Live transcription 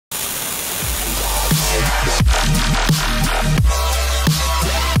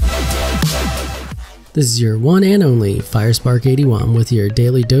This is your one and only Firespark81 with your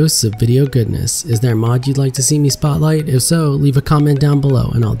daily dose of video goodness. Is there a mod you'd like to see me spotlight? If so, leave a comment down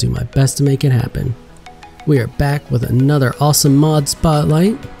below and I'll do my best to make it happen. We are back with another awesome mod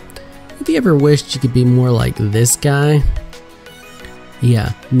spotlight. Have you ever wished you could be more like this guy?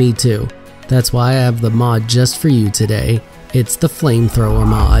 Yeah, me too. That's why I have the mod just for you today. It's the flamethrower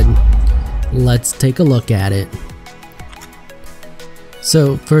mod. Let's take a look at it.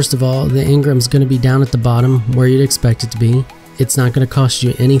 So first of all, the engram's going to be down at the bottom where you'd expect it to be. It's not going to cost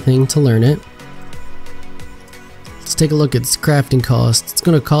you anything to learn it. Let's take a look at its crafting cost. It's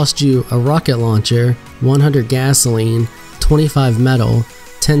going to cost you a rocket launcher, 100 gasoline, 25 metal,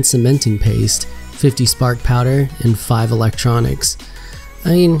 10 cementing paste, 50 spark powder, and 5 electronics. I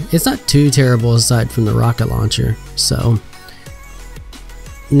mean, it's not too terrible aside from the rocket launcher. So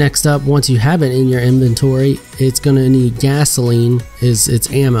next up, once you have it in your inventory, it's going to need gasoline is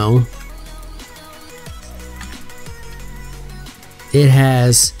its ammo. It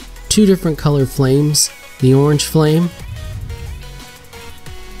has two different color flames, the orange flame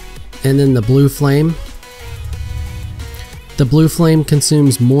and then the blue flame. The blue flame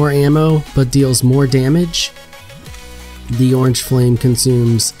consumes more ammo but deals more damage. The orange flame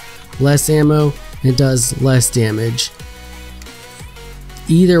consumes less ammo and does less damage.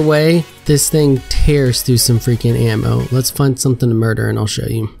 Either way, this thing tears through some freaking ammo. Let's find something to murder and I'll show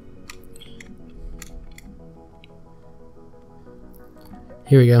you.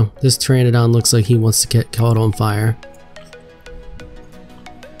 Here we go. This Pteranodon looks like he wants to get caught on fire.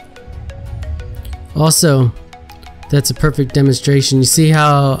 Also, that's a perfect demonstration. You see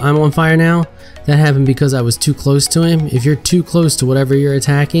how I'm on fire now? That happened because I was too close to him. If you're too close to whatever you're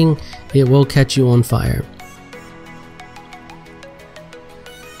attacking, it will catch you on fire.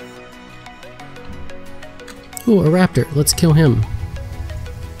 Ooh, a raptor. Let's kill him.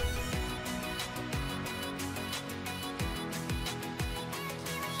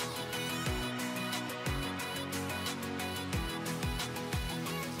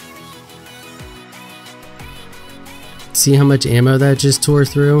 See how much ammo that just tore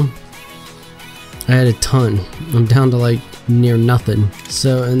through? I had a ton. I'm down to like near nothing.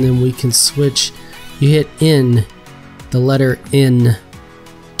 So, and then we can switch. You hit N, the letter N,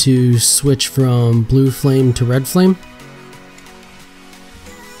 to switch from blue flame to red flame.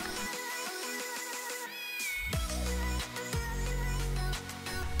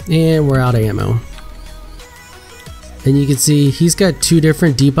 And we're out of ammo. And you can see he's got two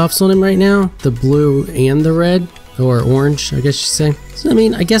different debuffs on him right now, the blue and the red, or orange, I guess you say. So I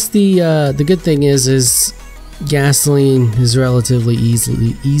mean, I guess the good thing is gasoline is relatively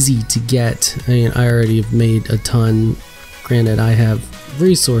easy to get. I mean, I already have made a ton. Granted, I have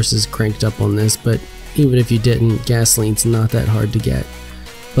resources cranked up on this, but even if you didn't, gasoline's not that hard to get.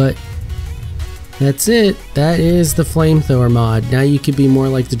 But that's it. That is the flamethrower mod. Now you can be more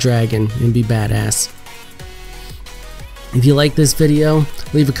like the dragon and be badass. If you like this video,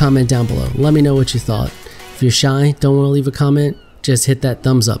 leave a comment down below. Let me know what you thought. If you're shy, don't want to leave a comment, just hit that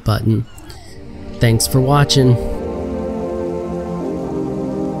thumbs up button. Thanks for watching.